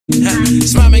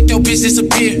Smile make your bitch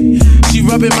disappear. She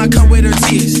rubbing my cup with her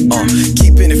tears.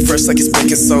 Keeping it fresh like it's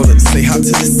baking soda. Say hi to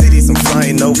the cities, I'm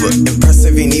flying over.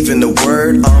 Impressive ain't even the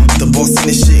word. The boss in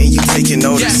this shit and you taking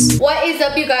notice. What is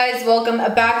up, you guys? Welcome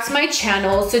back to my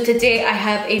channel. So today I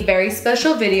have a very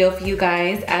special video for you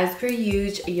guys. As per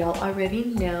usual, y'all already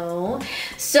know.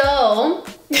 So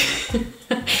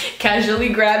casually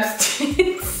grabs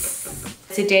tits.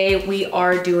 Today we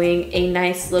are doing a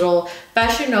nice little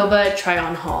Fashionnova try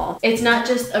on haul. It's not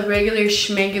just a regular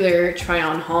schmegular try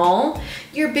on haul.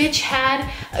 Your bitch had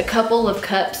a couple of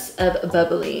cups of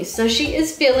bubbly. So she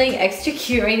is feeling extra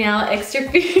cute right now,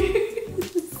 extra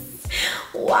fierce.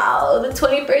 Wow, the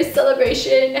 21st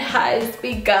celebration has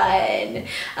begun.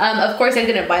 Of course I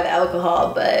didn't buy the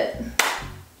alcohol, but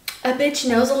a bitch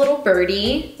knows a little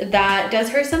birdie that does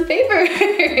her some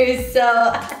favors.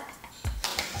 So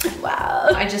wow,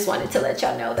 I just wanted to let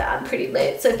y'all know that I'm pretty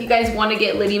lit. So if you guys want to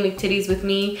get Liddy McTitties with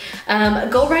me,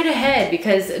 go right ahead,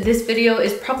 because this video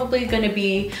is probably going to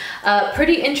be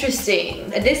pretty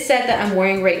interesting. This set that I'm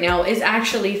wearing right now is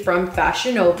actually from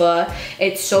Fashionnova.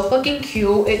 It's so fucking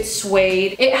cute. It's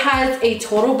suede. It has a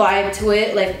total vibe to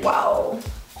it. Like, wow.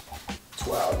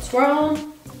 Twirl,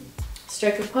 twirl.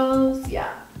 Strike a pose.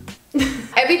 Yeah.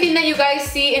 Everything that you guys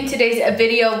see in today's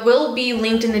video will be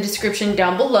linked in the description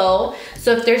down below.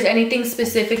 So if there's anything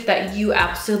specific that you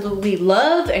absolutely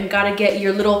love and gotta get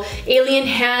your little alien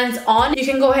hands on, you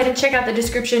can go ahead and check out the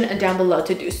description down below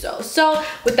to do so. So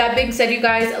with that being said, you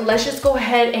guys, let's just go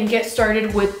ahead and get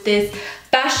started with this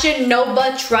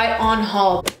Fashionnova try on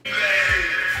haul.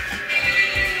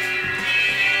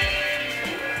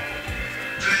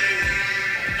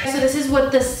 So this is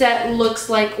what the set looks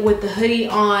like with the hoodie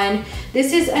on.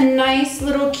 This is a nice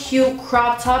little cute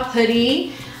crop top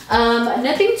hoodie.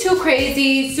 Nothing too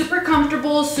crazy, super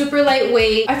comfortable, super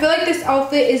lightweight. I feel like this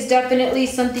outfit is definitely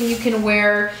something you can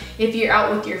wear if you're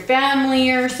out with your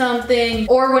family or something,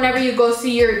 or whenever you go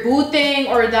see your boo thing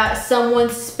or that someone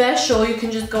special, you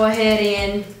can just go ahead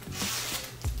and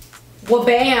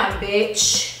wha-bam,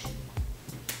 bitch.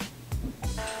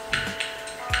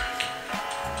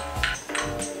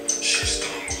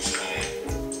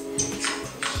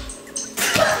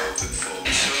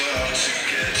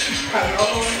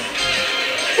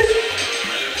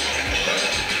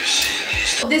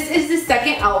 This is the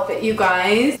second outfit, you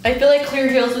guys. I feel like clear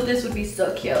heels with this would be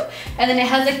so cute. And then it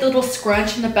has like the little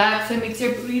scrunch in the back, so it makes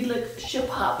your booty look shit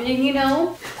popping, you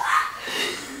know?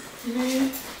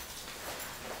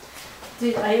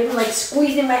 Dude, I am like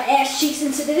squeezing my ass cheeks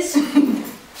into this.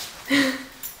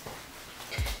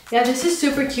 Yeah, this is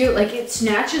super cute. Like, it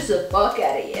snatches the fuck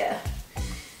out of you.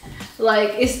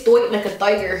 Like, it's tight like a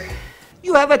tiger.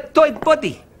 You have a tight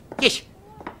body. Yes,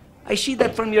 I see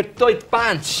that from your tight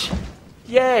pants.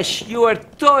 Yes, you are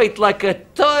tight like a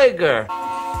tiger.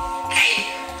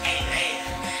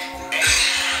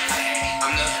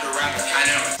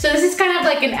 So this is kind of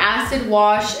like an acid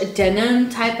wash denim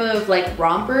type of like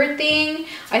romper thing.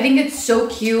 I think it's so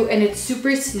cute and it's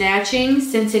super snatching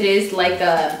since it is like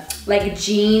a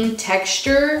jean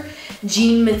texture,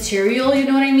 jean material, you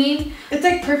know what I mean? It's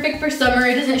like perfect for summer.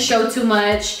 It doesn't show too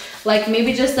much. Like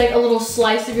maybe just like a little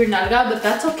slice of your nalga, but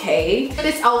that's okay.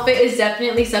 This outfit is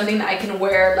definitely something that I can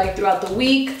wear like throughout the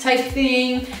week type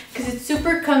thing, because it's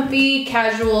super comfy,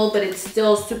 casual, but it's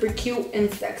still super cute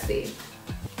and sexy.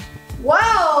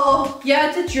 Wow! Yeah,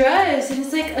 it's a dress and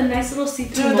it's like a nice little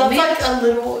see-through moment. That's like a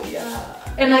little, yeah.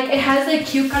 And like it has like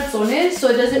cute calzones, so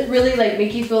it doesn't really like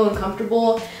make you feel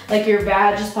uncomfortable, like your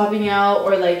vag just popping out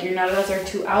or like your nalgas are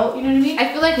too out, you know what I mean?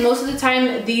 I feel like most of the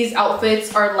time these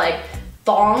outfits are like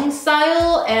thong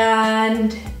style,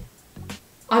 and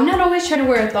I'm not always trying to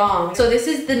wear a thong. So this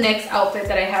is the next outfit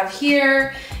that I have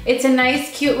here. It's a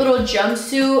nice cute little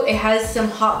jumpsuit. It has some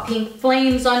hot pink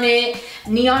flames on it,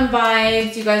 neon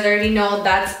vibes. You guys already know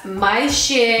that's my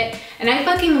shit. And I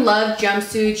fucking love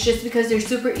jumpsuits just because they're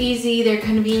super easy, they're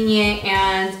convenient,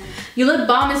 and you look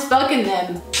bomb as fuck in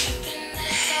them.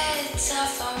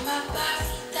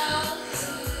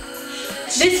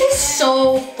 This is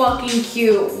so fucking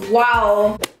cute.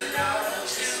 Wow.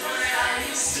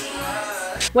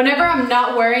 Whenever I'm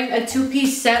not wearing a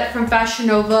two-piece set from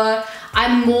Fashionnova,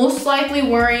 I'm most likely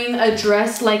wearing a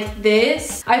dress like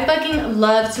this. I fucking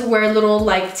love to wear little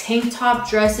like tank top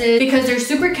dresses because they're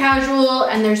super casual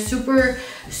and they're super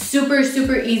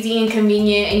easy and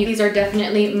convenient, and these are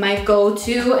definitely my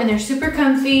go-to, and they're super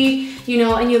comfy, you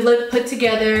know, and you look put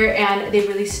together and they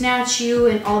really snatch you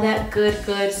and all that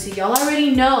good. So y'all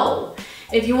already know,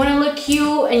 if you want to look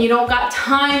cute and you don't got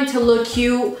time to look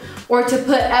cute or to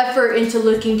put effort into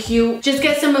looking cute, just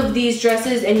get some of these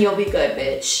dresses and you'll be good,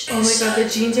 bitch. Oh my god, the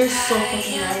jeans are so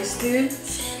fucking nice, dude.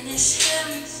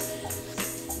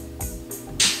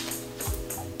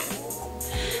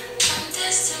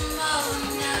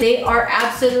 They are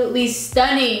absolutely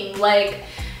stunning. Like,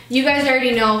 you guys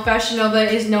already know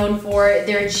Fashionnova is known for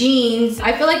their jeans.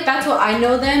 I feel like that's what I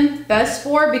know them best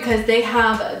for, because they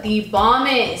have the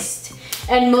bombest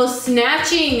and most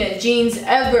snatching jeans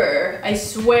ever. I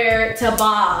swear to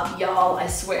Bob, y'all, I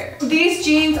swear. These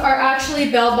jeans are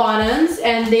actually Belle bottoms,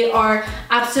 and they are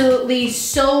absolutely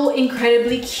so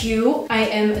incredibly cute. I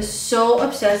am so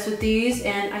obsessed with these,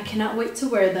 and I cannot wait to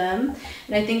wear them.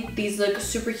 And I think these look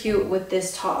super cute with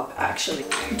this top, actually.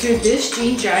 Dude, this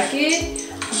jean jacket,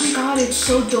 oh my god, it's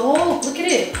so dope. Look at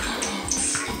it.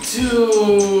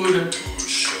 Dude.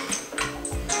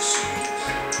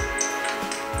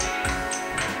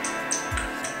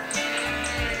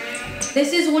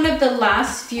 This is one of the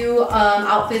last few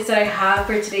outfits that I have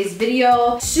for today's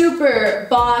video. Super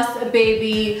boss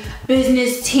baby,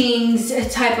 business tings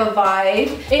type of vibe.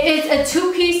 It is a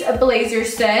two-piece blazer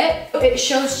set. It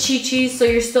shows chi-chis, so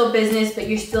you're still business, but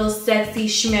you're still sexy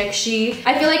schmexy.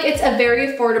 I feel like it's a very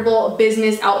affordable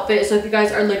business outfit, so if you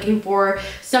guys are looking for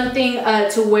something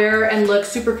to wear and look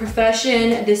super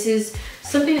profession, this is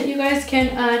something that you guys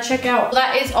can check out.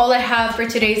 That is all I have for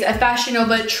today's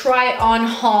Fashionnova try on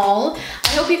haul.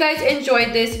 I hope you guys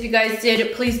enjoyed this. If you guys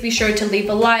did, please be sure to leave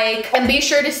a like, and be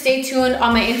sure to stay tuned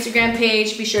on my Instagram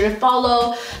page. Be sure to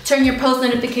follow, turn your post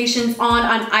notifications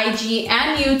on IG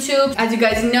and YouTube. As you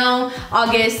guys know,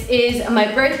 August is my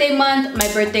birthday month.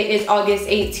 My birthday is August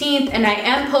 18th, and I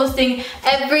am posting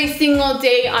every single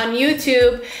day on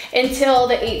YouTube until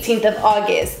the 18th of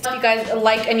August. If you guys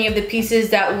like any of the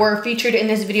pieces that were featured in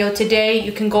this video today,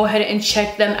 you can go ahead and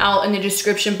check them out in the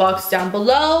description box down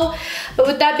below. But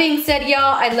with that being said, y'all,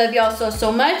 I love y'all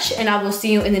so much, and I will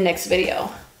see you in the next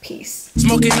video. Peace.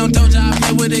 Smoking on Doja, I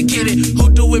play with a kid. Who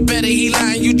do it better? He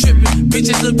lying, you tripping.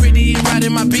 Bitches look pretty and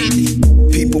riding my Bentley.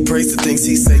 People praise the things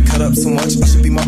he say, cut up so much. I should be my